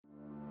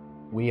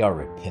We are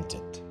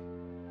repentant.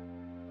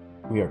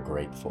 We are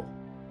grateful.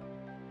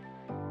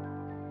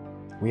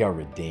 We are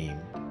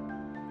redeemed.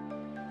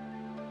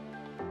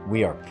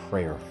 We are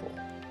prayerful.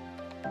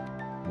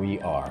 We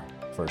are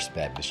First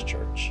Baptist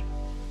Church.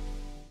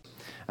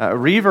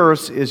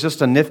 Reverse is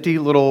just a nifty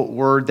little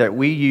word that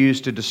we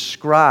use to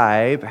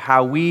describe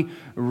how we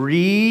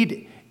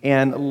read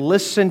and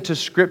listen to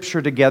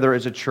Scripture together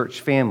as a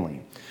church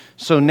family.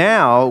 So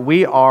now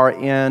we are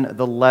in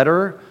the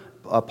letter,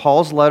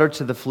 Paul's letter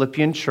to the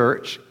Philippian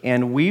church,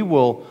 and we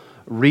will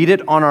read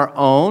it on our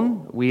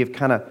own. We have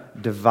kind of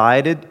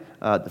divided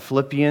the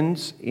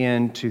Philippians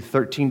into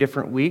 13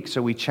 different weeks,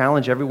 so we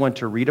challenge everyone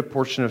to read a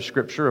portion of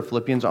Scripture of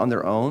Philippians on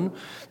their own.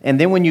 And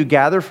then when you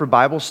gather for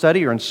Bible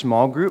study or in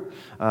small group,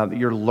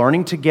 you're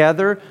learning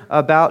together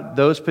about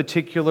those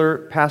particular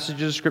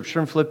passages of Scripture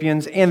in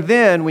Philippians. And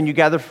then when you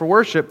gather for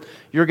worship,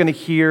 you're going to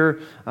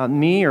hear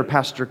me or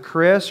Pastor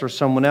Chris or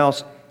someone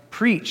else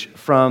preach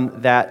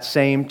from that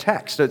same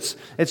text.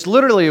 It's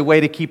literally a way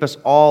to keep us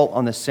all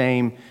on the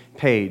same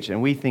page,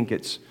 and we think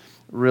it's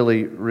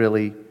really,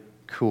 really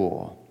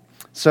cool.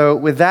 So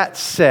with that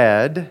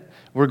said,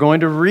 we're going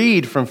to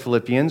read from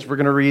Philippians. We're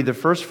going to read the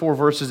first 4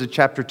 verses of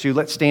chapter 2.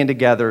 Let's stand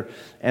together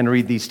and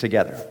read these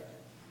together.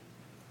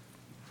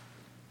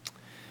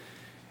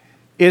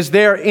 Is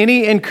there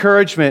any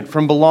encouragement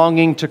from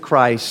belonging to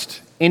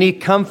Christ? Any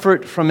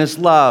comfort from His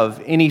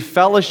love? Any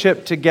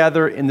fellowship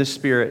together in the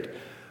Spirit?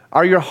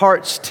 Are your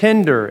hearts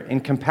tender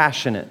and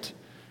compassionate?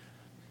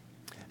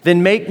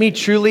 Then make me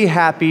truly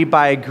happy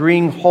by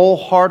agreeing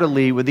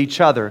wholeheartedly with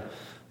each other,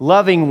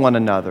 loving one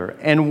another,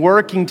 and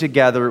working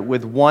together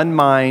with one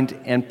mind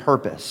and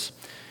purpose.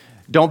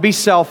 Don't be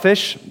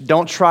selfish.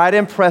 Don't try to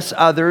impress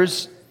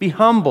others. Be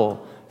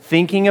humble,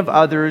 thinking of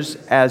others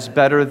as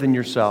better than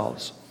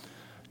yourselves.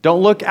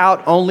 Don't look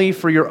out only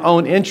for your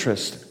own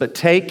interest, but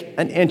take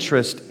an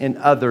interest in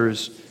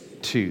others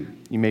too.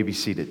 You may be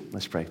seated.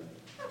 Let's pray.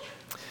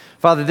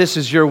 Father, this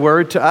is your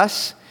word to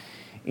us,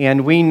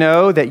 and we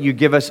know that you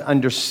give us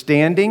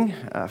understanding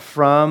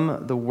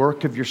from the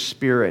work of your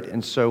Spirit.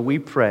 And so we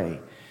pray,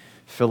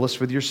 fill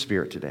us with your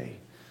Spirit today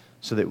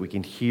so that we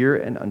can hear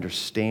and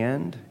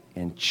understand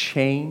and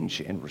change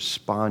and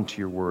respond to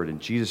your word. In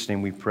Jesus'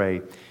 name we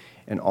pray,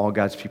 and all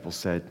God's people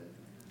said,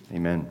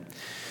 amen.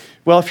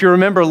 Well, if you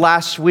remember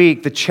last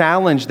week, the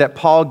challenge that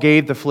Paul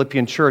gave the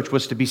Philippian church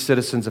was to be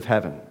citizens of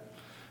heaven.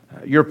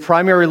 Your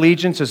primary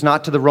allegiance is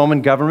not to the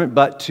Roman government,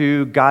 but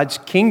to God's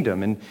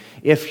kingdom. And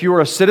if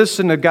you're a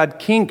citizen of God's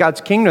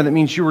kingdom, that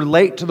means you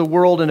relate to the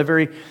world in a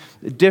very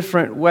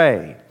different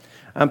way.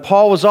 And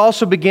Paul was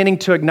also beginning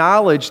to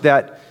acknowledge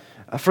that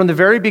from the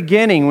very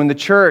beginning, when the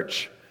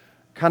church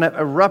kind of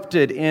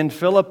erupted in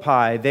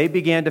Philippi, they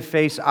began to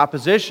face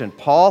opposition.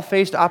 Paul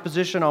faced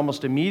opposition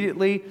almost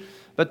immediately,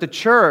 but the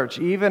church,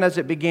 even as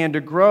it began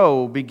to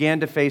grow, began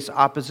to face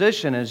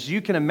opposition. As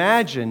you can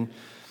imagine,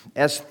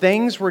 as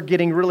things were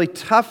getting really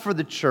tough for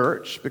the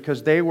church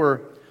because they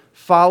were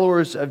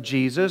followers of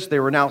Jesus, they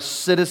were now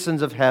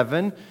citizens of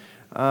heaven,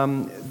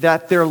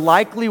 that there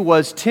likely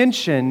was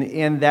tension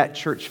in that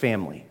church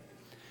family.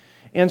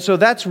 And so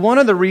that's one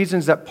of the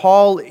reasons that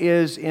Paul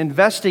is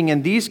investing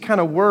in these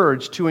kind of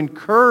words to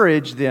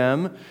encourage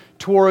them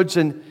towards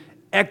an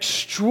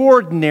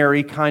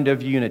extraordinary kind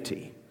of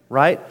unity,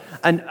 right?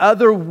 An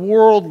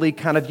otherworldly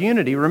kind of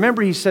unity.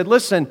 Remember, he said,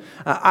 listen,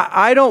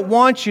 I don't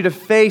want you to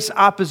face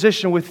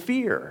opposition with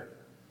fear.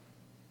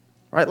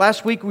 Right?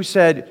 Last week we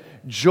said,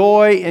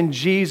 joy in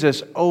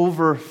Jesus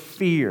over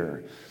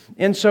fear.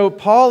 And so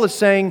Paul is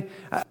saying,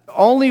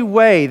 only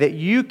way that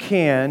you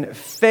can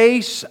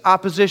face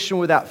opposition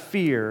without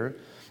fear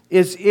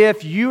is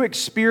if you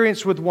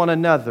experience with one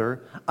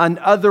another an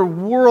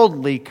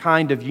otherworldly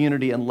kind of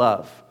unity and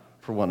love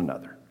for one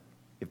another.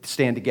 You have to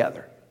stand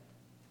together,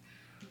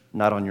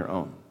 not on your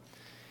own.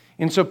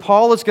 And so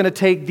Paul is going to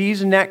take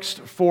these next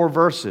 4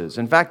 verses.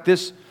 In fact,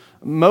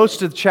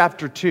 most of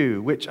chapter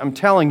 2, which I'm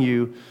telling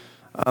you,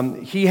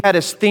 he had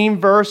his theme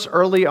verse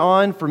early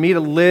on, for me to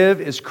live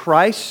is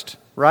Christ,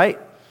 right?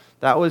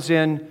 That was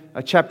in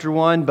chapter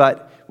 1,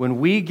 but when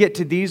we get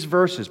to these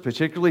verses,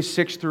 particularly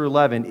 6 through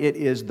 11, it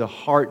is the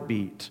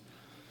heartbeat,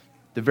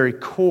 the very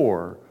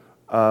core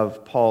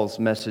of Paul's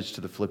message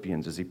to the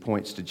Philippians as he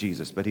points to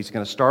Jesus. But he's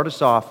going to start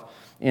us off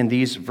in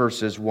these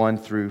verses 1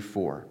 through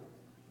 4.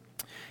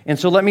 And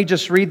so let me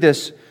just read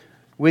this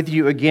with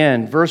you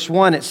again. Verse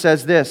 1, it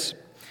says this,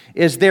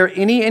 is there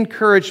any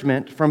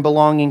encouragement from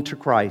belonging to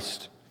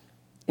Christ?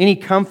 Any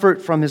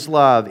comfort from His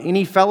love?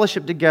 Any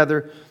fellowship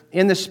together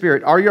in the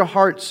Spirit? Are your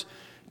hearts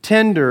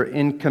tender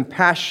and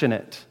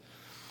compassionate?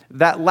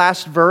 That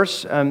last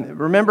verse,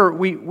 remember,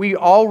 we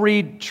all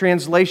read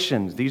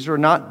translations. These are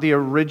not the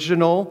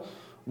original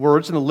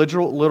words in the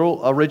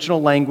literal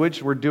original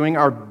language. We're doing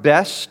our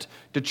best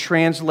to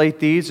translate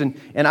these, and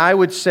I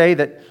would say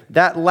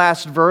that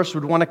last verse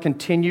would want to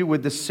continue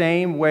with the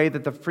same way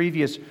that the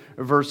previous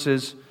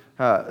verses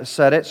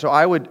said it. So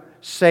I would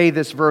say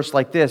this verse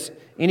like this,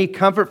 any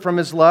comfort from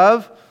His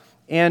love,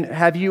 and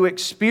have you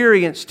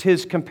experienced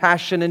His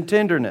compassion and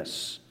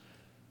tenderness?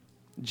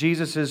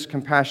 Jesus'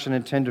 compassion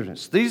and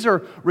tenderness? These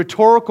are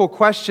rhetorical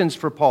questions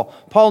for Paul.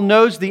 Paul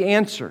knows the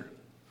answer.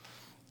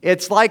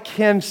 It's like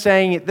him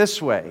saying it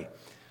this way: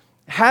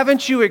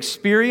 haven't you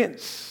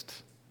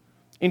experienced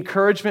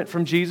encouragement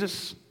from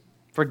Jesus?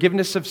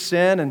 Forgiveness of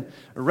sin and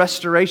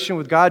restoration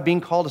with God, being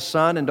called a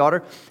son and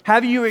daughter?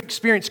 Have you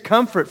experienced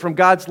comfort from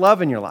God's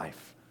love in your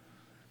life?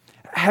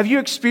 Have you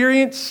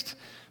experienced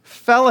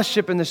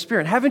fellowship in the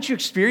Spirit? Haven't you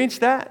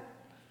experienced that?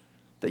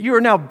 That you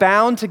are now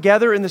bound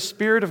together in the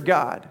Spirit of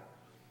God?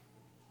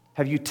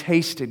 Have you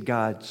tasted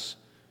God's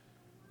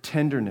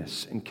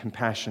tenderness and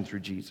compassion through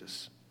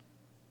Jesus?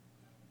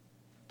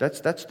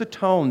 That's the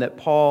tone that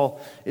Paul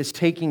is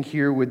taking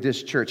here with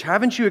this church.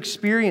 Haven't you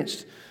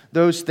experienced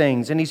those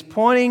things? And he's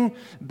pointing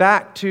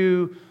back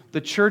to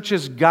the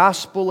church's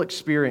gospel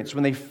experience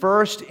when they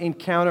first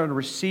encountered and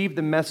received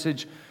the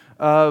message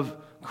of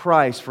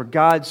Christ, for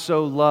God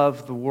so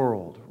loved the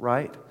world,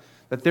 right?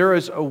 That there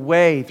is a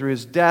way through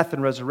His death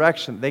and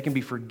resurrection that they can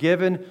be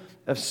forgiven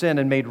of sin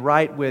and made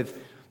right with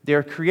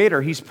their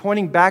Creator. He's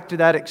pointing back to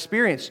that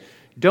experience.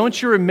 Don't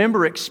you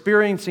remember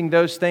experiencing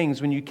those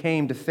things when you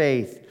came to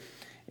faith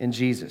in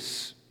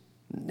Jesus?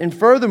 And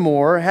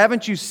furthermore,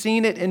 haven't you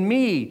seen it in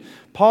me?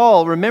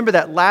 Paul, remember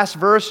that last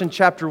verse in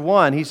chapter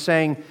 1. He's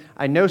saying,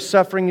 I know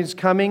suffering is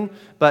coming,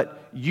 but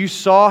you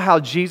saw how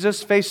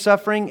Jesus faced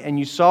suffering, and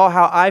you saw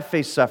how I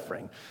faced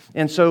suffering.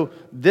 And so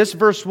this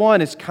verse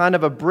 1 is kind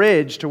of a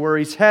bridge to where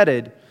he's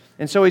headed.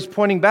 And so he's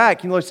pointing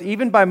back,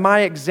 even by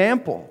my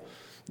example,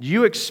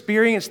 you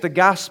experienced the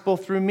gospel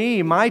through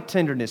me, my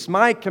tenderness,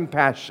 my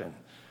compassion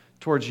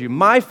towards you,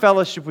 my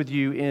fellowship with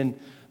you in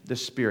the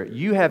Spirit.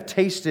 You have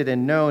tasted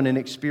and known and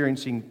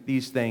experiencing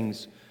these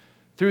things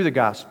through the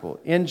gospel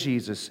in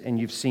Jesus, and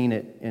you've seen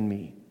it in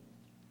me.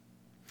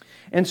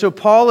 And so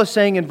Paul is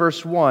saying in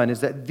verse 1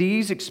 is that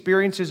these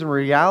experiences and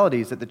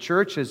realities that the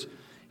church has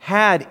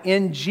had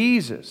in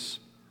Jesus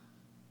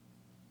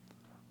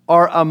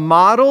are a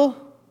model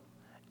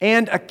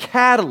and a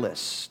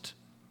catalyst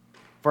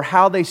for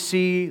how they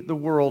see the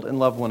world and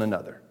love one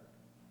another.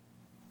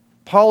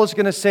 Paul is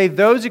going to say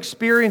those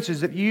experiences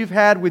that you've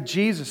had with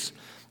Jesus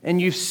and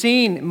you've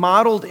seen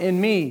modeled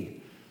in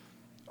me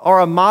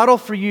are a model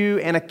for you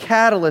and a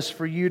catalyst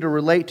for you to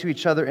relate to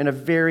each other in a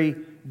very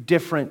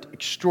different,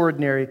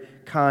 extraordinary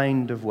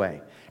kind of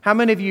way. How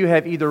many of you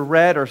have either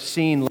read or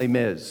seen Les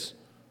Mis?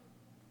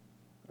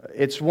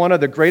 It's one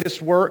of the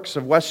greatest works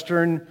of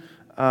Western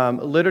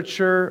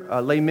literature,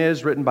 Les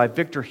Mis, written by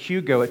Victor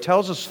Hugo. It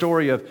tells a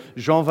story of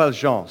Jean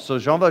Valjean. So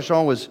Jean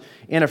Valjean was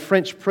in a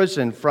French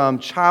prison from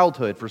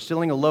childhood for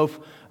stealing a loaf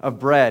of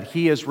bread.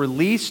 He is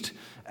released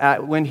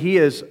when he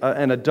is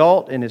an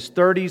adult in his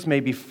 30s,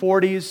 maybe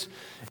 40s,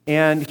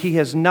 and he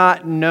has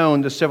not known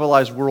the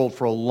civilized world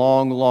for a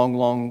long, long,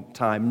 long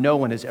time. No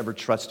one has ever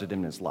trusted him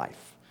in his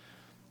life.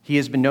 He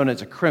has been known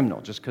as a criminal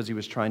just because he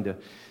was trying to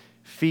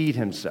feed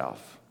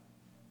himself.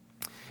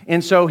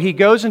 And so he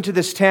goes into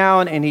this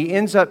town and he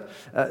ends up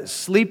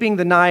sleeping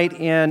the night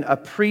in a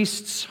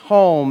priest's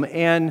home,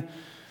 and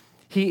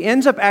he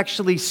ends up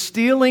actually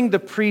stealing the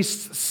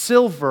priest's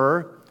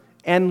silver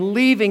and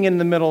leaving in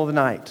the middle of the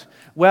night.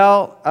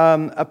 Well,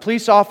 a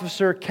police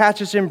officer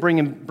catches him,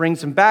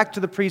 brings him back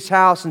to the priest's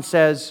house and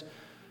says,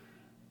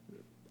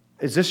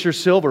 "Is this your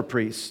silver,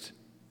 priest?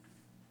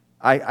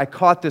 I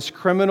caught this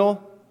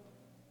criminal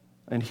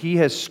and he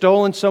has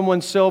stolen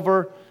someone's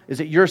silver. Is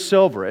it your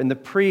silver?" And the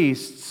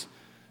priest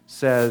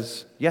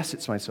says, "Yes,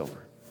 it's my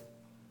silver,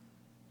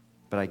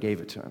 but I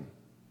gave it to him."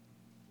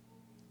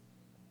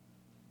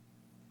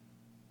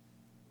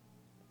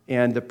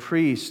 And the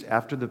priest,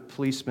 after the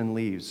policeman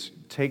leaves,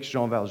 takes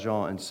Jean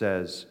Valjean and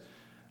says,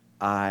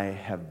 "I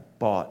have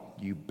bought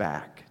you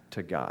back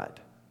to God."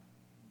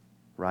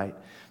 Right?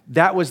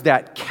 That was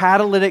that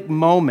catalytic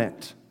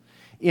moment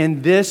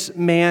in this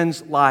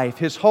man's life.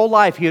 His whole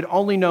life, he had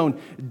only known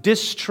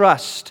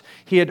distrust.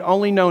 He had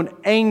only known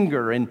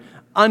anger and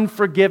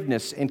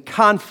unforgiveness and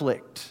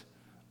conflict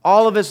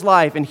all of his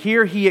life. And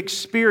here he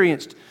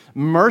experienced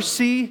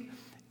mercy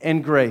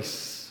and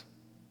grace.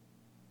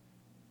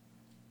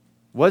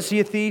 Was he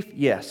a thief?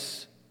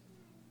 Yes.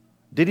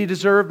 Did he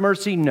deserve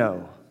mercy?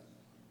 No.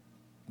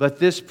 But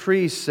this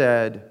priest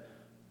said,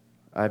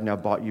 "I have now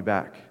bought you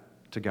back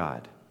to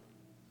God.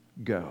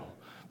 Go."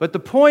 But the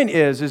point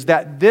is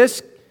that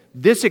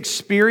this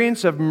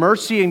experience of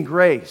mercy and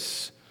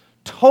grace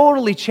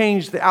totally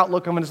changed the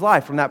outlook of his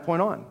life from that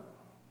point on.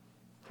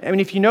 I mean,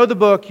 if you know the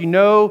book, you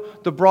know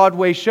the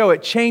Broadway show,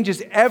 it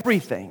changes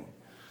everything.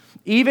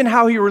 Even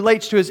how he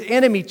relates to his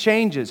enemy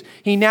changes.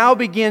 He now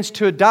begins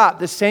to adopt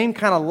the same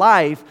kind of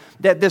life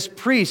that this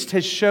priest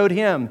has showed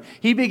him.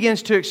 He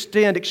begins to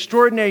extend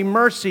extraordinary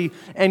mercy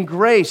and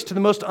grace to the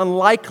most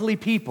unlikely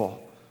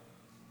people.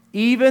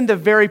 Even the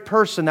very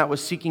person that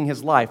was seeking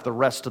his life the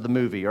rest of the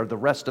movie or the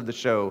rest of the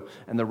show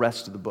and the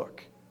rest of the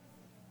book.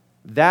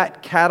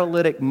 That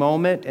catalytic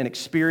moment and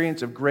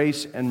experience of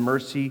grace and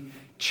mercy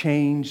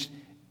changed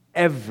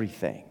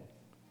everything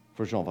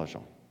for Jean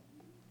Valjean.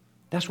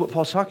 That's what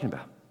Paul's talking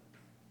about.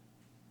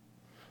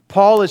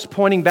 Paul is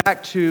pointing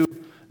back to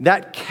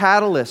that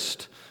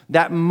catalyst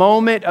that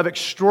moment of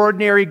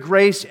extraordinary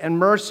grace and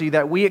mercy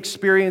that we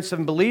experience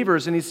in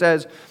believers. And he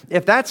says,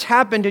 if that's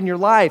happened in your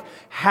life,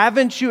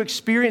 haven't you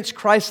experienced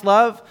Christ's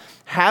love?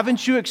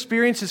 Haven't you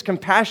experienced His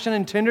compassion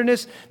and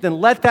tenderness? Then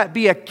let that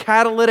be a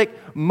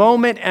catalytic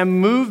moment and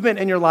movement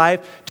in your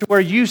life to where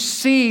you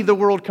see the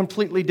world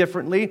completely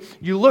differently.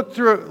 You look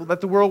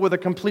at the world with a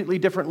completely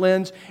different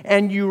lens,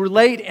 and you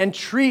relate and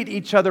treat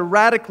each other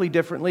radically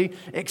differently,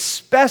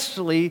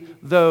 especially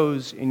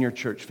those in your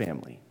church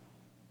family.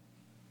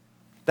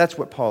 That's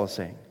what Paul is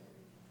saying.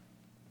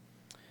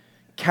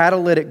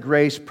 Catalytic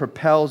grace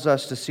propels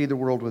us to see the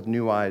world with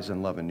new eyes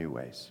and love in new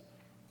ways.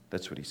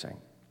 That's what he's saying.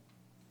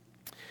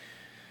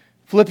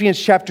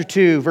 Philippians chapter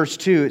 2, verse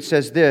 2, it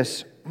says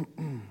this,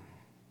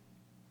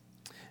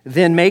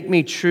 then make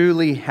me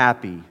truly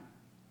happy,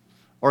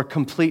 or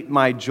complete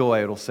my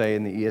joy, it'll say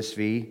in the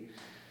ESV.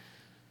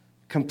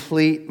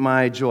 Complete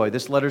my joy.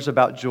 This letter's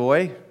about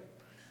joy.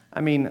 I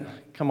mean,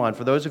 come on,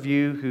 for those of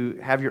you who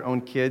have your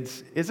own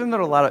kids, isn't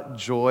there a lot of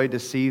joy to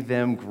see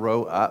them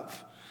grow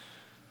up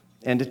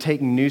and to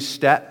take new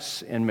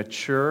steps and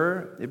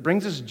mature? It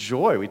brings us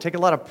joy. We take a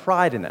lot of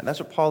pride in that. That's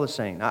what Paul is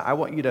saying. I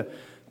want you to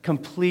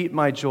complete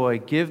my joy.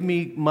 Give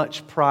me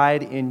much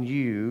pride in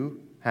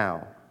you.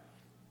 How?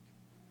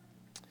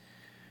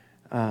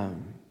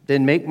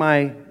 Then make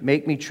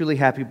me truly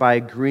happy by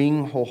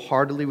agreeing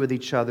wholeheartedly with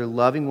each other,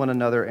 loving one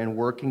another, and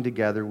working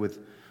together with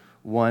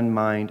one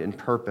mind and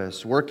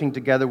purpose. Working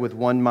together with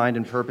one mind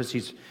and purpose.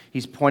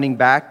 He's pointing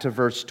back to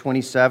verse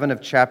 27 of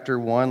chapter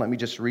 1. Let me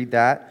just read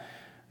that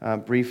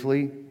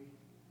briefly.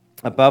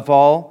 Above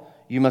all,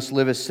 you must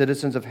live as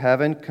citizens of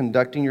heaven,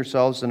 conducting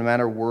yourselves in a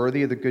manner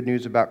worthy of the good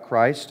news about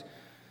Christ.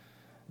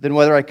 Then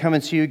whether I come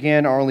and see you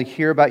again or only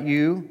hear about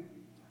you,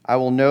 I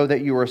will know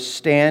that you are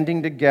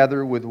standing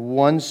together with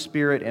one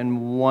spirit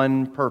and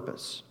one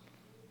purpose.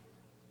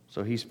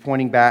 So he's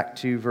pointing back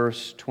to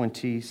verse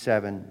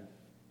 27.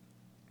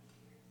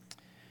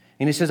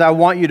 And he says, I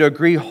want you to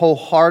agree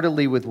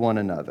wholeheartedly with one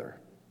another.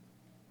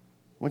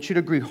 I want you to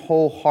agree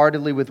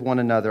wholeheartedly with one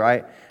another.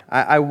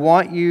 I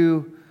want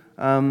you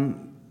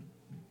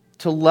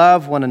to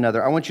love one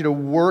another. I want you to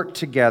work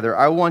together.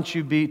 I want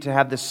you to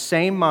have the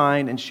same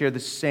mind and share the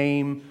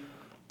same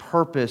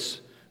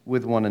purpose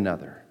with one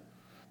another.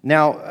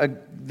 Now,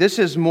 this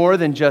is more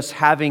than just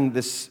having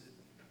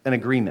an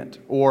agreement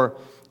or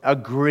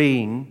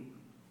agreeing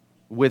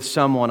with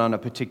someone on a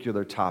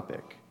particular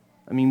topic.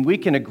 I mean, we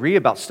can agree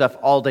about stuff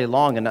all day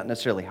long and not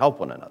necessarily help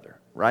one another,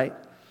 right?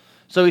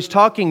 So he's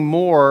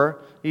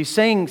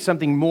saying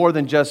something more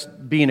than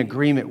just be in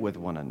agreement with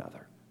one another.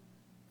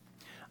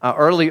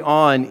 Early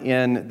on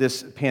in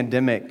this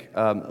pandemic,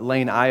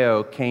 Lane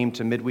Io came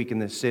to midweek in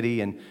the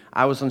city, and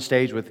I was on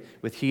stage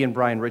with he and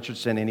Brian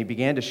Richardson, and he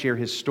began to share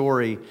his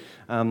story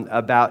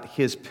about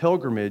his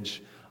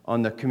pilgrimage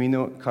on the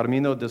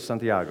Camino de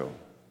Santiago.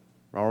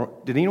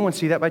 Did anyone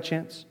see that by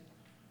chance?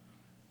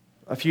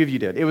 A few of you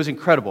did. It was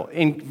incredible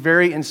and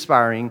very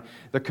inspiring.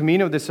 The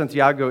Camino de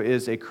Santiago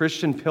is a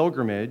Christian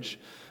pilgrimage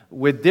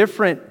with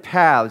different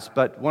paths,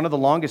 but one of the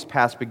longest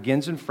paths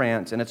begins in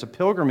France, and it's a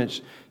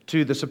pilgrimage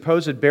to the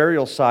supposed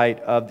burial site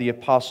of the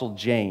Apostle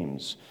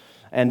James.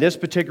 And this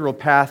particular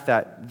path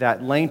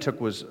that Lane took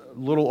was a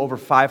little over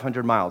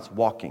 500 miles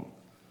walking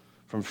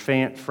from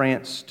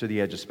France to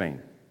the edge of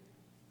Spain.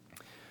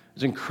 It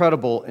was an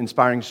incredible,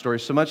 inspiring story,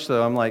 so much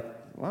so I'm like,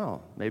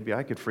 wow, maybe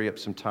I could free up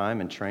some time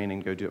and train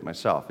and go do it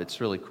myself. It's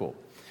really cool.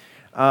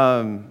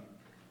 Or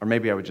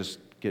maybe I would just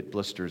get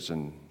blisters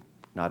and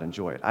not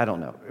enjoy it. I don't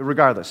know.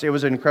 Regardless, it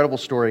was an incredible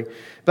story.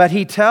 But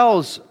he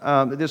tells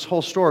this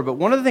whole story. But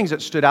one of the things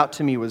that stood out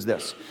to me was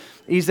this.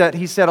 He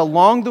said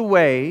along the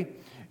way,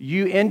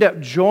 you end up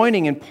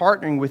joining and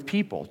partnering with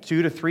people,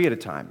 2 to 3 at a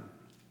time.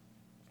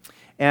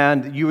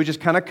 And you would just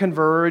kind of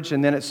converge,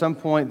 and then at some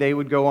point they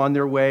would go on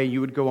their way,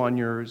 you would go on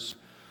yours.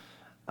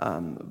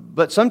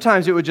 But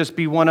sometimes it would just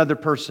be one other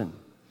person.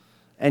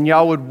 And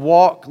y'all would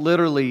walk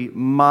literally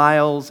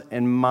miles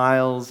and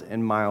miles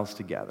and miles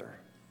together.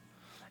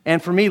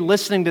 And for me,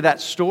 listening to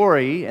that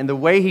story and the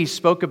way he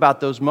spoke about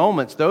those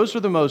moments, those were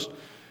the most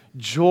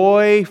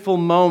joyful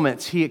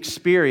moments he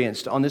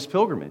experienced on this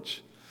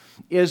pilgrimage,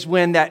 is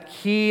when that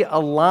he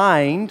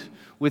aligned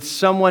with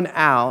someone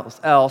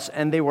else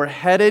and they were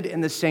headed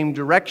in the same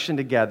direction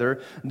together.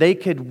 They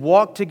could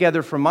walk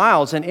together for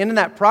miles. And in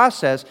that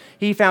process,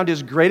 he found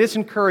his greatest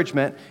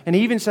encouragement. And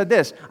he even said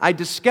this, I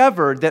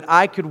discovered that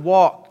I could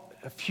walk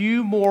a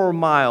few more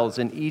miles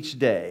in each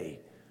day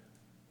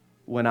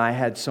when I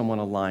had someone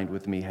aligned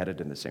with me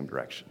headed in the same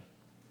direction.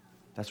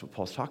 That's what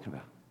Paul's talking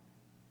about.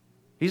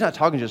 He's not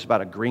talking just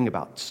about agreeing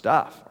about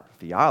stuff or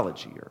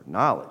theology or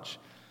knowledge.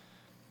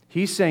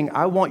 He's saying,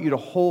 I want you to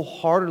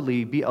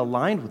wholeheartedly be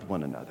aligned with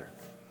one another.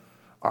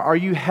 Are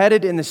you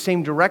headed in the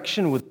same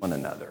direction with one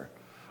another?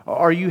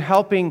 Are you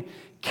helping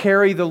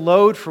carry the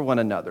load for one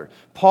another?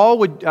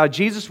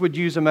 Jesus would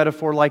use a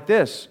metaphor like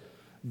this.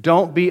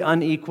 Don't be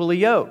unequally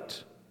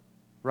yoked,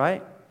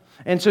 right?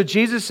 And so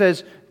Jesus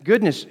says,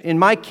 goodness, in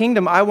my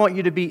kingdom, I want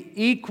you to be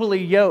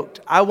equally yoked.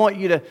 I want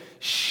you to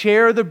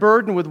share the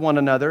burden with one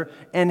another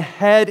and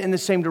head in the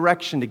same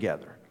direction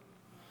together.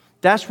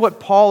 That's what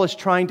Paul is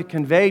trying to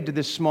convey to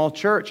this small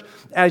church.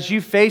 As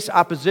you face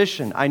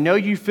opposition, I know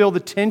you feel the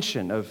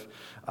tension of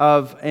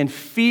and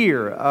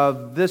fear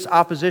of this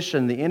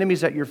opposition, the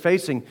enemies that you're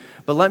facing.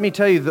 But let me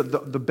tell you,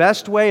 the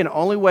best way and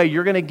only way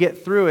you're going to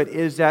get through it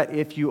is that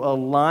if you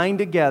align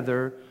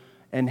together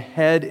and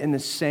head in the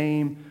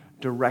same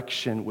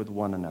direction with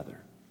one another.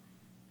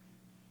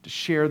 To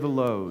share the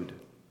load,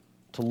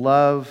 to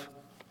love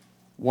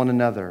one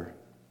another,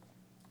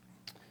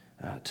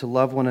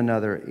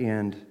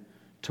 and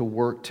to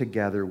work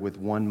together with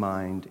one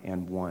mind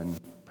and one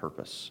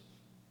purpose.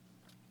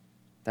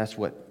 That's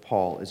what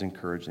Paul is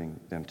encouraging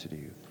them to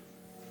do.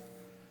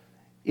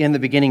 In the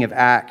beginning of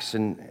Acts,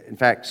 and in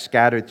fact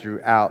scattered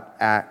throughout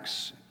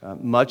Acts,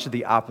 much of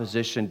the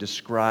opposition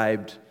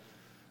described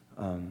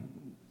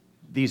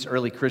these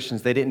early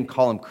Christians. They didn't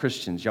call them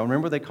Christians. Y'all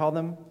remember what they called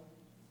them?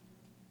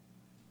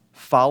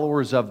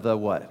 Followers of the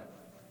what?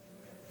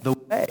 The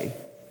way.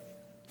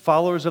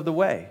 Followers of the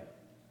way.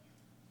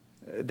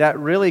 That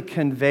really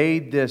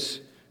conveyed this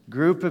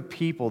group of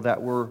people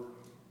that were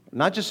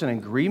not just in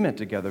agreement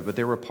together, but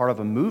they were part of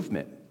a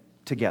movement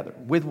together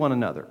with one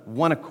another,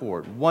 one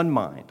accord, one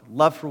mind,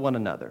 love for one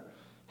another,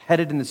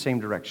 headed in the same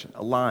direction,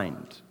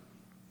 aligned.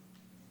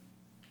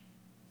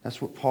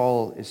 That's what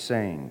Paul is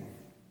saying.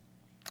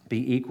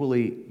 Be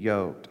equally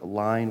yoked,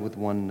 aligned with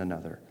one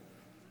another.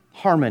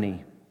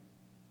 Harmony.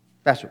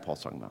 That's what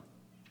Paul's talking about.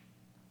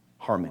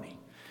 Harmony.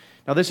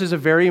 Now, this is a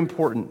very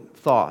important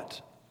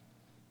thought.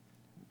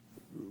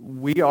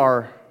 We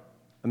are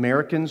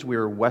Americans, we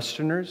are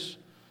Westerners.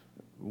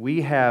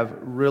 We have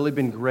really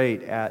been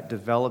great at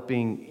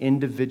developing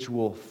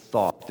individual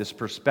thought, this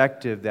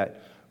perspective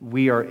that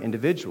we are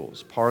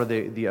individuals. Part of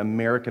the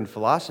American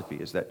philosophy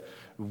is that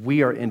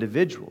we are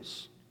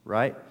individuals,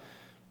 right?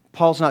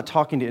 Paul's not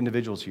talking to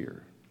individuals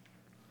here.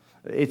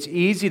 It's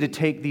easy to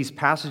take these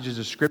passages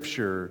of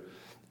Scripture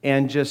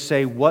and just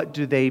say, what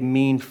do they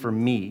mean for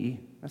me?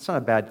 That's not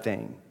a bad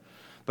thing.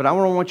 But I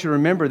want you to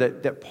remember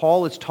that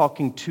Paul is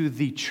talking to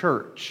the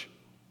church.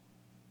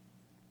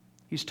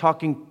 He's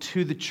talking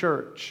to the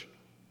church.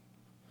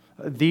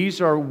 These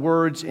are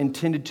words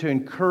intended to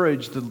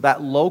encourage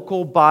that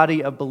local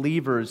body of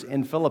believers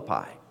in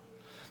Philippi.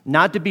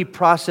 Not to be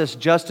processed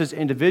just as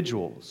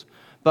individuals,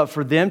 but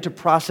for them to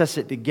process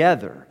it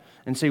together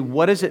and say,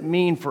 what does it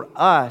mean for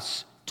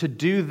us to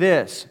do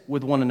this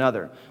with one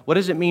another? What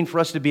does it mean for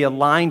us to be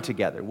aligned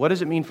together? What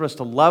does it mean for us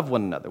to love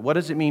one another? What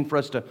does it mean for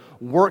us to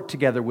work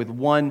together with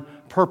one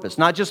purpose?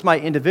 Not just my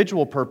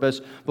individual purpose,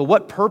 but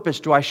what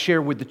purpose do I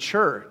share with the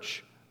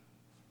church?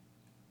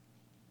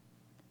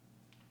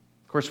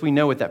 Of course, we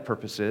know what that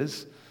purpose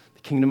is.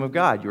 The kingdom of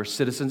God. You're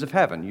citizens of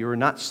heaven. You are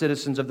not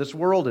citizens of this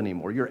world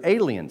anymore. You're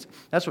aliens.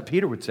 That's what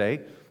Peter would say.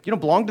 You don't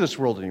belong to this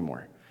world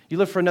anymore. You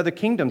live for another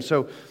kingdom.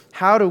 So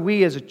how do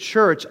we as a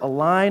church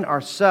align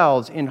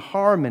ourselves in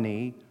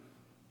harmony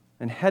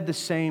and head the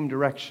same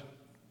direction?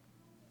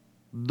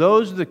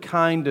 Those are the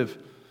kind of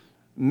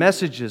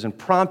messages and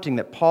prompting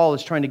that Paul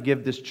is trying to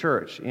give this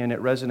church, and it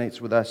resonates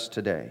with us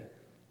today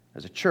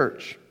as a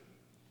church.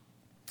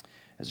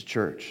 As a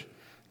church.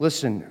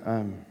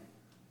 Listen,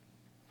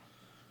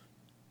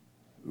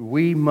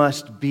 we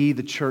must be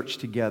the church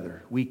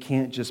together. We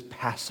can't just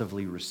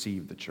passively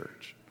receive the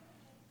church.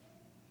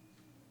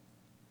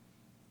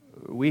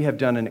 We have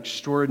done an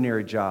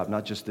extraordinary job,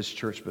 not just this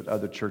church, but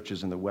other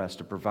churches in the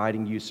West, of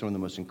providing you some of the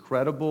most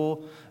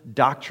incredible,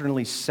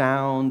 doctrinally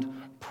sound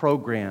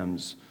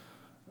programs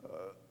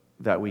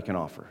that we can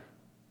offer.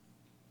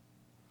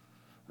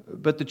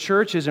 But the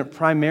church isn't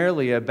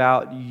primarily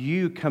about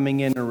you coming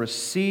in and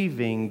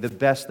receiving the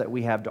best that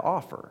we have to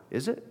offer,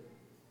 is it?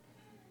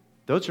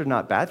 Those are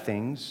not bad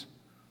things.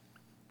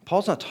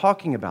 Paul's not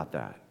talking about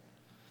that.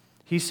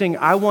 He's saying,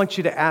 I want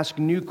you to ask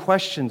new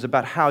questions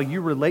about how you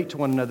relate to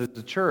one another as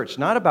a church,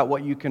 not about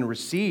what you can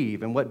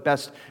receive and what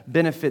best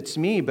benefits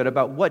me, but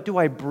about what do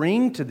I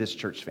bring to this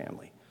church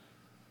family?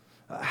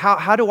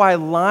 How do I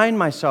align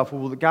myself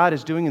with what God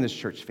is doing in this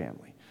church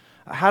family?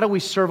 How do we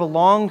serve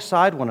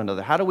alongside one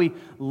another? How do we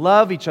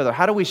love each other?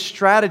 How do we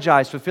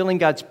strategize fulfilling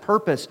God's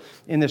purpose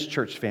in this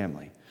church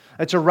family?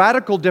 It's a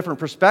radical different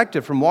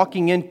perspective from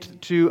walking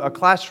into a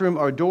classroom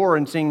or a door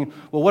and saying,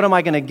 well, what am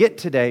I going to get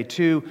today?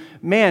 To,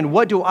 man,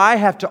 what do I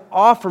have to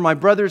offer my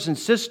brothers and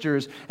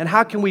sisters? And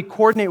how can we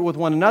coordinate with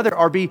one another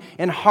or be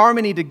in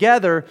harmony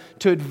together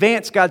to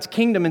advance God's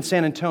kingdom in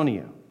San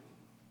Antonio?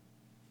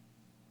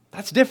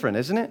 That's different,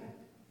 isn't it?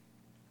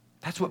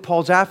 That's what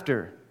Paul's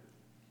after.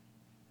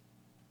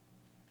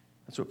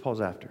 That's what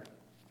Paul's after.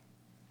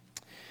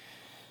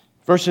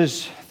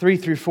 Verses 3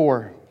 through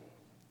 4.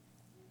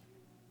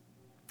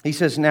 He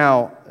says,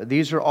 now,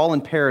 these are all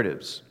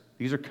imperatives.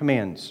 These are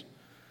commands.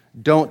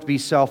 Don't be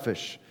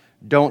selfish.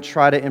 Don't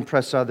try to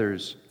impress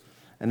others.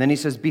 And then he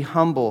says, be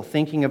humble,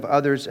 thinking of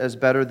others as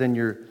better than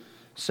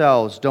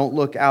yourselves. Don't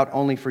look out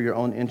only for your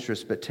own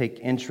interests, but take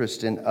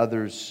interest in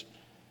others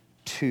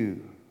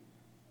too.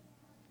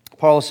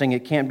 Paul is saying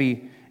it can't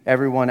be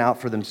everyone out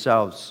for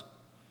themselves.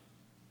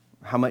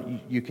 How much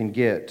you can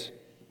get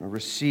or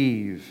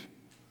receive.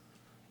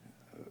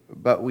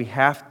 But we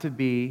have to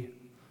be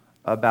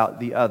about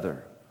the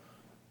other.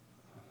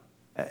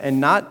 And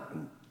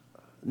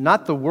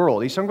not the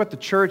world. He's talking about the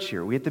church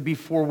here. We have to be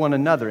for one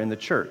another in the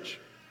church.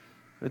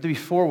 We have to be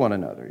for one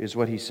another, is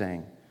what he's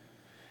saying.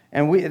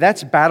 And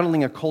that's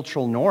battling a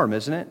cultural norm,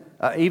 isn't it?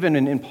 Even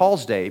in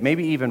Paul's day,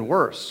 maybe even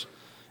worse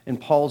in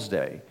Paul's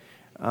day.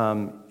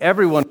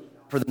 Everyone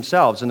for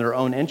themselves and their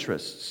own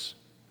interests.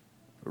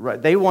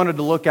 Right? They wanted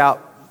to look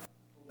out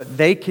what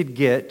they could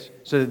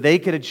get so that they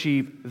could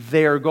achieve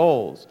their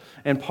goals.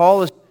 And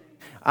Paul is saying,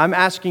 I'm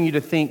asking you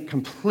to think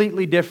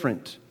completely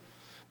different.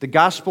 The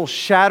gospel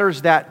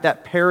shatters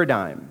that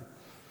paradigm.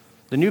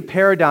 The new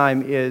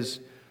paradigm is,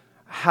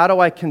 how do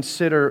I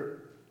consider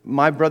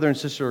my brother and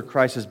sister of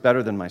Christ as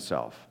better than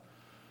myself?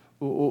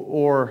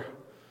 Or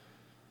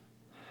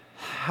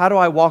how do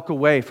I walk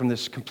away from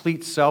this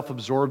complete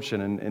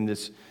self-absorption and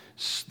this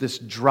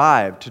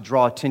drive to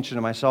draw attention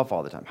to myself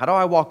all the time? How do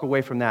I walk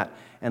away from that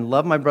and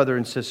love my brother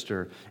and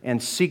sister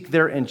and seek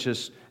their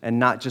interests and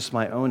not just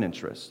my own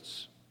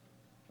interests?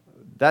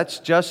 That's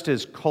just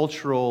as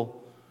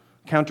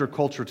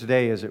counterculture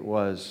today as it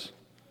was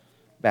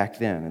back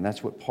then, and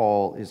that's what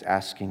Paul is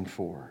asking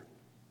for.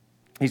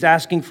 He's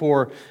asking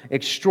for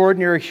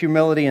extraordinary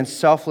humility and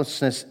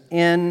selflessness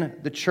in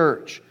the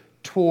church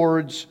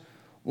towards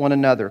one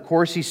another. Of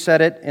course, he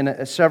said it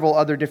in several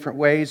other different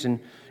ways. In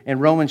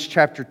Romans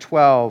chapter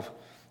 12,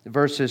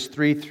 verses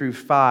 3 through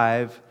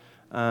 5,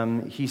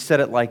 he said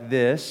it like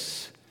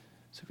this.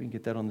 So if we can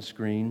get that on the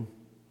screen.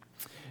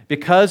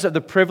 Because of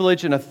the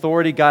privilege and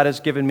authority God has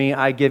given me,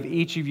 I give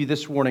each of you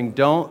this warning.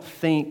 Don't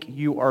think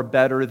you are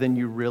better than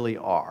you really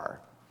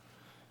are.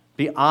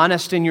 Be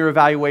honest in your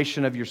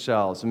evaluation of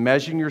yourselves,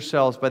 measuring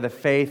yourselves by the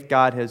faith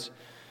God has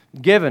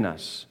given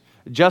us.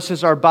 Just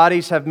as our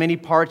bodies have many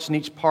parts and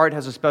each part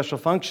has a special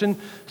function,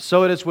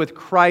 so it is with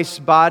Christ's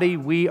body.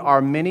 We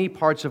are many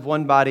parts of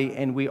one body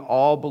and we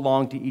all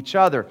belong to each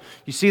other.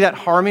 You see that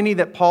harmony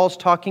that Paul's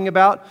talking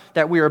about?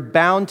 That we are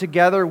bound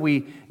together,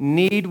 we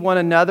need one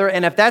another.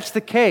 And if that's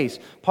the case,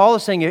 Paul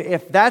is saying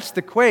if that's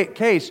the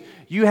case,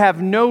 you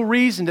have no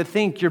reason to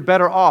think you're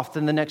better off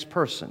than the next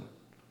person.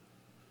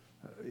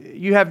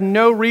 You have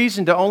no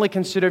reason to only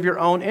consider your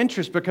own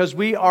interests because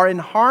we are in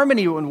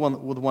harmony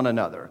with one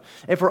another.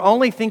 If we're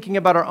only thinking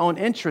about our own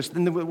interests,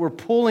 then we're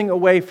pulling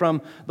away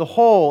from the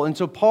whole. And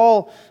so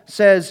Paul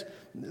says,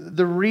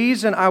 the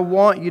reason I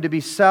want you to be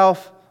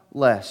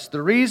selfless,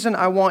 the reason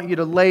I want you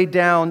to lay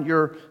down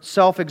your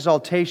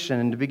self-exaltation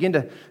and to begin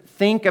to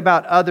think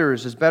about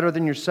others as better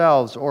than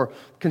yourselves or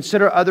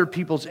consider other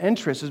people's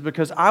interests is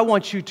because I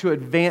want you to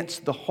advance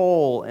the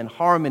whole in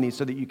harmony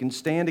so that you can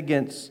stand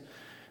against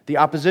the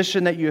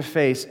opposition that you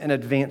face and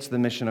advance the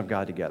mission of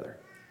God together.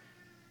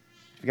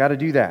 You've got to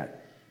do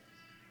that.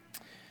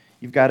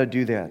 You've got to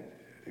do that.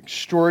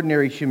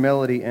 Extraordinary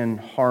humility and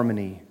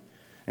harmony.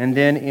 And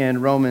then in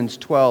Romans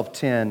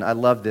 12:10, I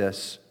love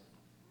this.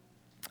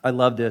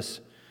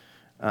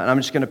 And I'm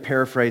just going to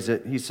paraphrase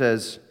it. He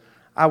says,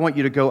 I want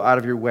you to go out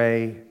of your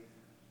way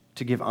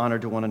to give honor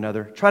to one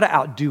another. Try to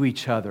outdo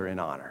each other in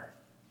honor.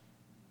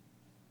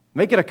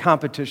 Make it a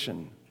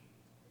competition.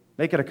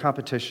 Make it a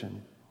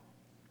competition.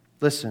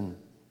 Listen,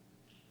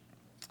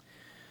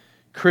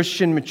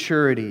 Christian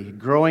maturity,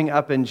 growing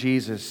up in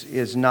Jesus,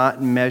 is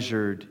not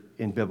measured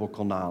in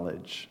biblical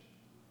knowledge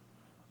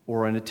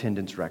or in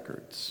attendance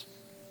records.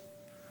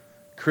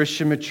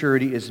 Christian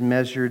maturity is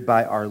measured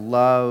by our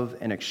love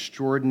and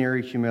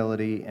extraordinary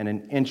humility and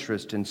an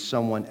interest in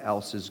someone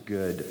else's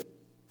good,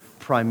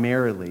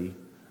 primarily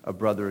a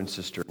brother and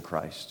sister in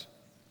Christ.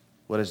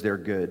 What is their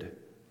good?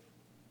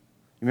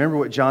 You remember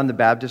what John the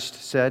Baptist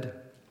said?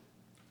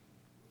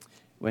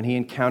 When he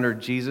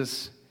encountered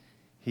Jesus,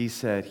 he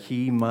said,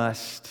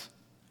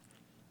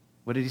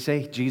 what did he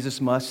say? Jesus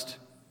must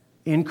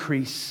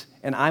increase,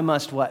 and I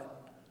must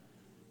what?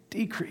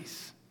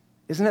 Decrease.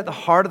 Isn't it the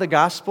heart of the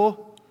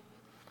gospel?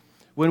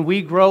 When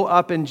we grow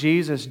up in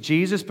Jesus,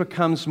 Jesus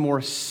becomes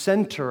more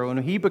center. When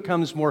he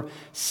becomes more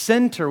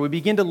center, we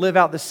begin to live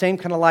out the same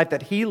kind of life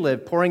that he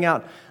lived, pouring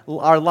out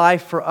our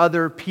life for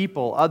other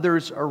people,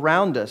 others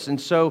around us. And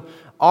so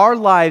our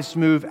lives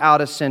move out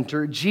of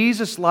center.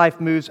 Jesus' life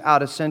moves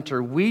out of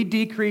center. We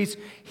decrease,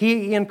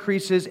 he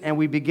increases, and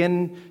we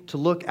begin to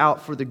look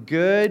out for the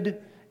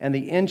good and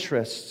the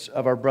interests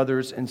of our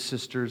brothers and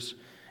sisters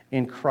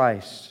in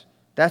Christ.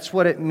 That's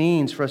what it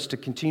means for us to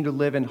continue to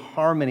live in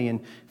harmony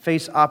and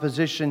face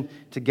opposition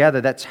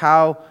together. That's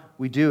how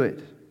we do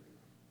it.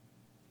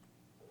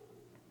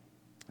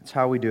 That's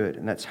how we do it,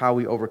 and that's how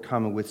we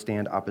overcome and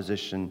withstand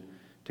opposition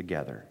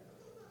together.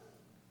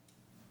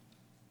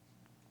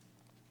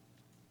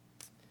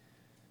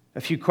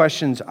 A few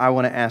questions I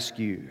want to ask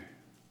you.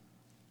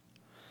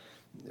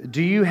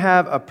 Do you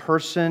have a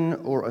person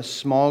or a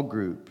small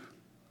group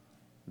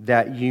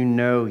that you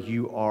know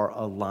you are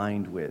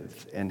aligned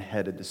with and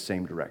headed the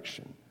same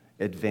direction,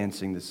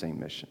 advancing the same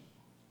mission?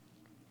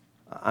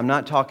 I'm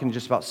not talking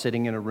just about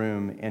sitting in a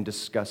room and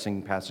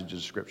discussing passages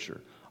of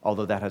Scripture,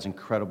 although that has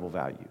incredible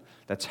value.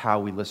 That's how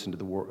we listen to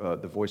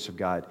the voice of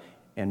God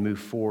and move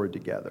forward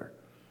together.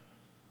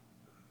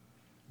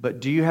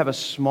 But do you have a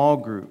small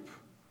group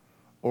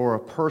or a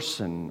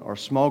person or a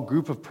small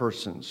group of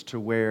persons to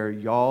where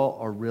y'all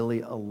are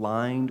really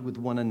aligned with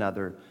one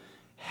another,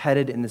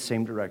 headed in the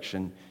same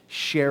direction,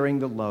 sharing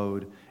the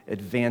load,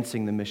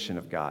 advancing the mission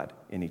of God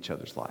in each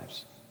other's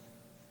lives?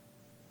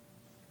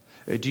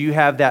 Do you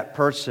have that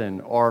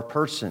person or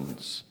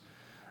persons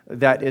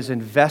that is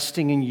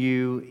investing in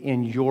you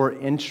in your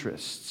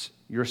interests,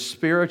 your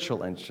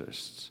spiritual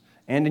interests,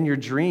 and in your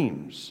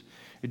dreams?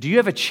 Do you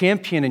have a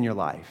champion in your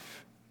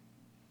life?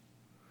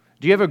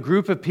 Do you have a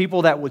group of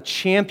people that will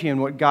champion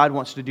what God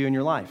wants to do in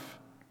your life?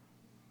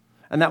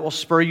 And that will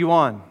spur you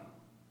on.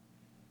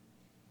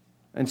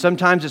 And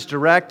sometimes it's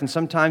direct and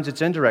sometimes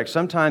it's indirect.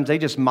 Sometimes they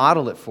just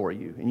model it for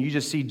you and you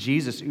just see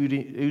Jesus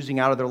oozing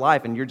out of their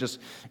life and you're just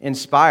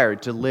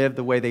inspired to live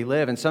the way they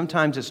live. And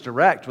sometimes it's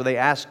direct where they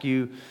ask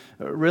you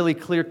really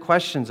clear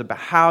questions about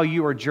how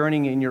you are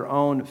journeying in your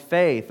own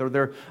faith, or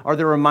they're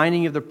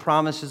reminding you of the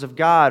promises of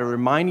God, or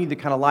reminding you the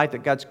kind of life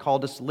that God's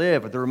called us to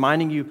live, or they're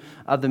reminding you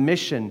of the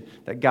mission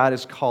that God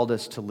has called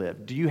us to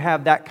live. Do you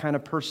have that kind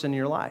of person in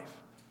your life?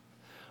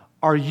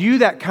 Are you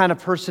that kind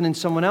of person in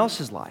someone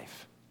else's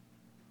life,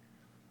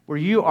 where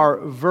you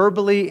are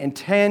verbally and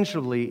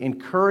tangibly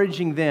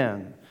encouraging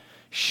them,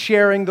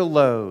 sharing the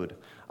load,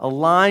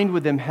 aligned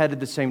with them, headed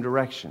the same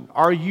direction?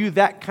 Are you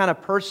that kind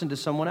of person to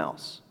someone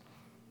else?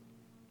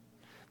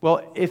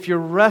 Well, if you're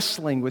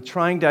wrestling with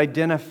trying to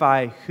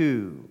identify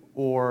who,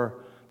 or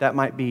that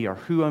might be, or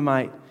who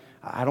I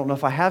don't know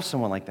if I have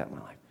someone like that in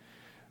my life.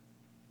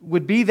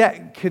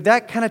 Could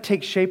that kind of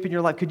take shape in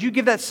your life? Could you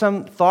give that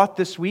some thought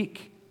this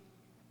week?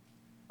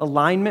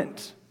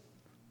 Alignment?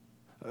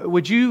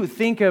 Would you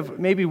think of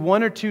maybe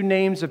one or two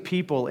names of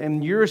people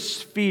in your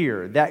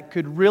sphere that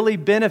could really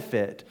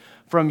benefit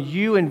from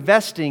you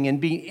investing and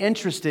being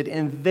interested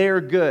in their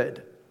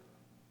good?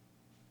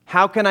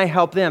 How can I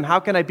help them?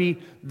 How can I be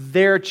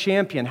their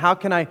champion? How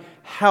can I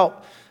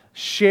help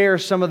share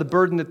some of the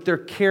burden that they're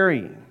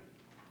carrying?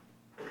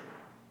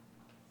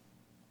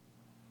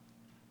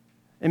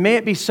 And may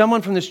it be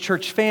someone from this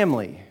church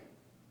family.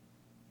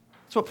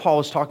 That's what Paul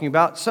was talking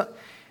about. So,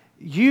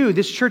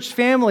 this church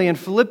family in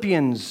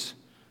Philippians,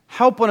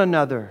 help one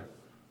another,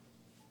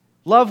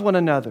 love one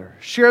another,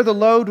 share the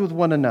load with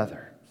one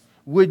another.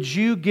 Would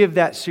you give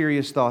that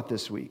serious thought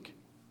this week?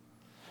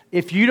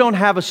 If you don't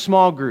have a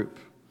small group,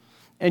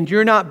 and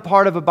you're not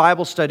part of a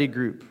Bible study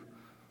group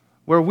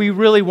where we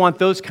really want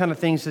those kind of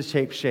things to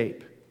take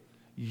shape,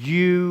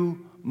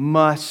 you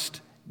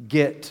must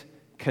get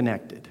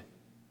connected.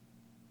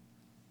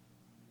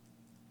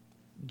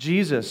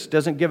 Jesus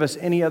doesn't give us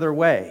any other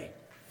way.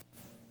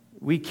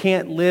 We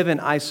can't live in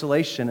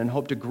isolation and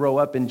hope to grow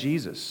up in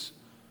Jesus.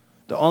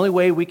 The only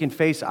way we can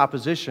face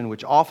opposition,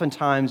 which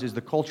oftentimes is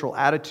the cultural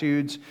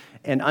attitudes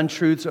and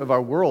untruths of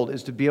our world,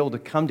 is to be able to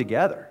come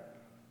together.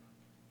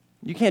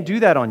 You can't do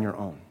that on your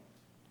own.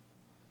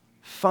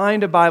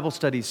 Find a Bible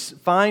study,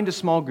 find a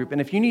small group. And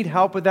if you need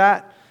help with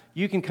that,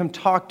 you can come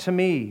talk to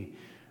me.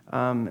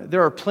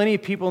 There are plenty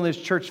of people in this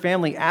church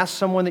family. Ask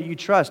someone that you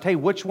trust. Hey,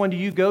 which one do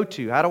you go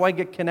to? How do I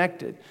get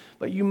connected?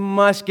 But you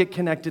must get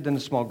connected in a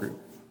small group.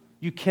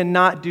 You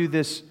cannot do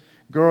this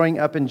growing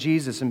up in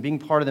Jesus and being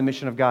part of the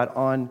mission of God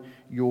on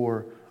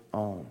your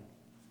own.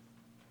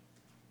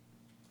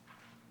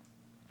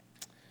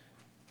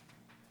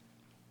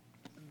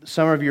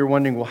 Some of you are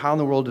wondering, well, how in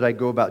the world did I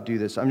go about do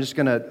this? I'm just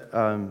going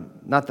to,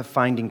 not the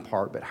finding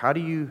part, but how do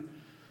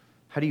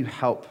you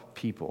help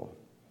people?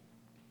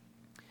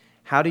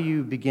 How do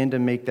you begin to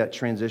make that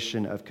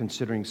transition of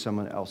considering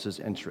someone else's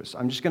interests?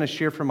 I'm just going to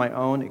share from my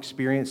own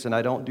experience, and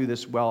I don't do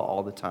this well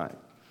all the time.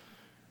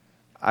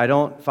 I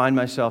don't find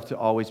myself to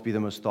always be the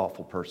most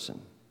thoughtful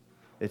person.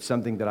 It's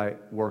something that I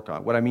work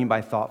on. What I mean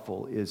by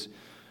thoughtful is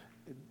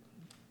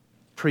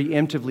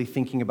preemptively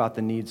thinking about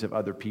the needs of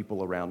other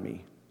people around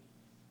me.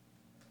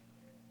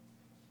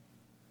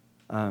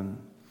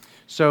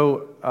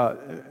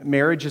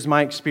 Marriage is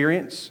my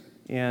experience,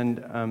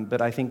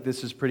 but I think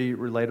this is pretty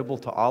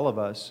relatable to all of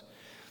us.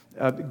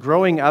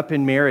 Growing up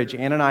in marriage,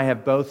 Ann and I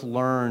have both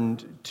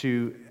learned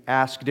to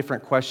ask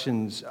different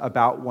questions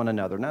about one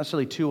another, not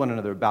necessarily to one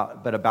another,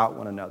 but about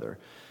one another.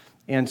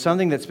 And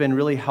something that's been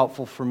really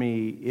helpful for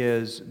me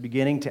is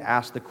beginning to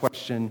ask the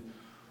question,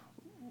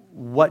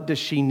 what does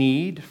she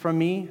need from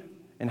me,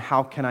 and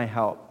how can I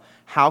help?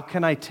 How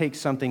can I take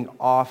something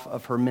off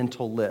of her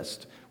mental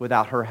list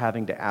without her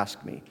having to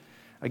ask me?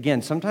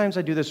 Again, sometimes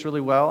I do this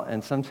really well,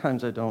 and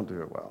sometimes I don't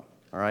do it well,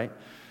 all right?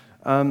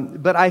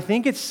 But I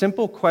think it's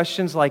simple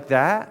questions like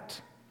that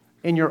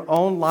in your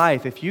own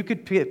life. If you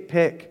could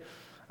pick,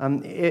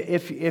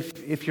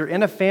 if you're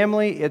in a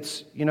family,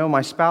 it's,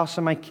 my spouse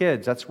and my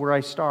kids. That's where I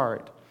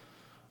start.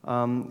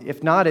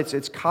 If not,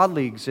 it's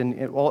colleagues,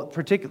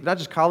 particularly not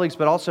just colleagues,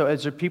 but also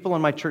as there are people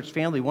in my church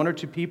family, one or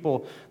two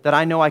people that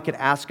I know I could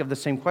ask of the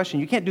same question.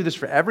 You can't do this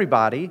for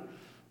everybody,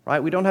 right?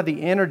 We don't have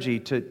the energy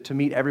to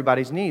meet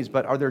everybody's needs,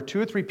 but are there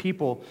two or three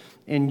people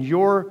in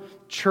your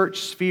church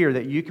sphere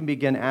that you can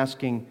begin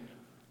asking,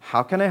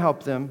 how can I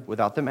help them,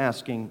 without them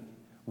asking,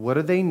 what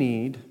do they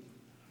need,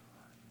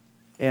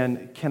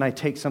 and can I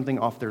take something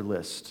off their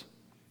list?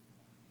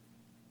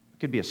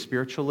 It could be a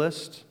spiritual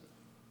list.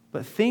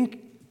 But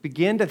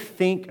begin to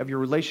think of your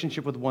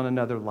relationship with one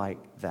another like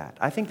that.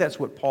 I think that's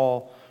what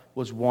Paul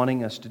was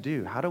wanting us to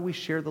do. How do we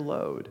share the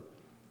load?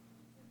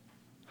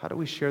 How do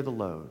we share the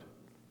load?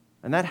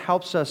 And that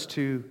helps us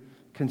to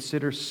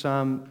consider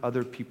some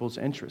other people's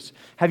interests.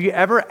 Have you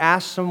ever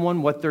asked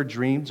someone what their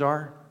dreams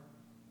are?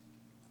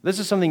 This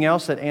is something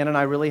else that Ann and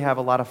I really have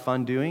a lot of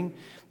fun doing,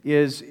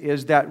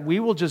 is that we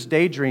will just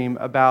daydream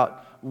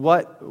about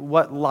what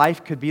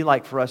life could be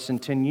like for us in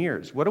 10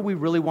 years. What do we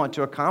really want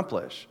to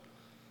accomplish?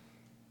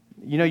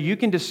 You know, you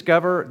can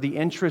discover the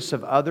interests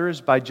of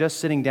others by just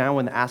sitting down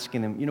and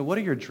asking them, what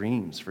are your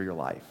dreams for your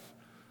life?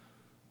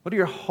 What are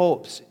your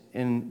hopes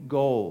and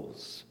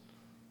goals?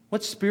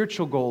 What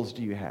spiritual goals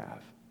do you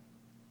have?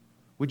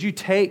 Would you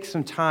take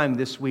some time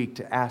this week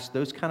to ask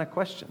those kind of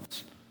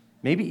questions?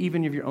 Maybe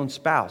even of your own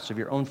spouse, of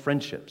your own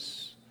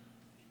friendships.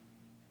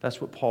 That's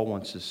what Paul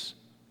wants us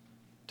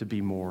to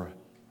be more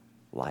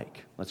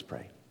like. Let's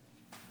pray.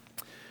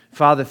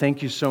 Father,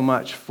 thank you so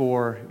much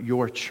for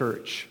your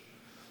church.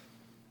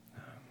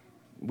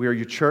 We are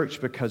your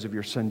church because of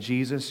your Son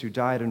Jesus, who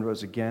died and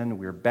rose again.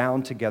 We are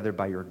bound together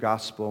by your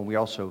gospel, and we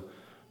also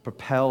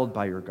propelled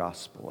by your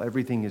gospel.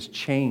 Everything is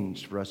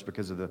changed for us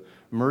because of the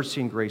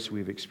mercy and grace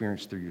we've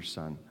experienced through your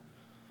Son.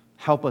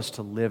 Help us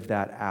to live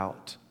that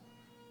out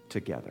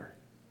together.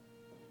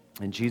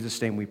 In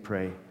Jesus' name we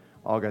pray.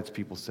 All God's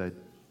people said,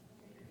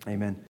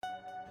 amen.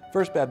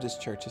 First Baptist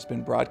Church has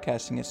been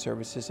broadcasting its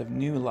services of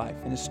new life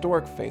and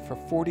historic faith for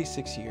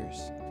 46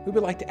 years. We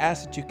would like to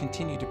ask that you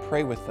continue to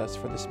pray with us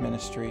for this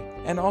ministry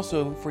and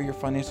also for your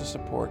financial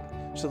support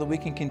so that we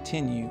can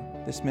continue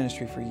this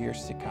ministry for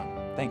years to come.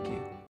 Thank you.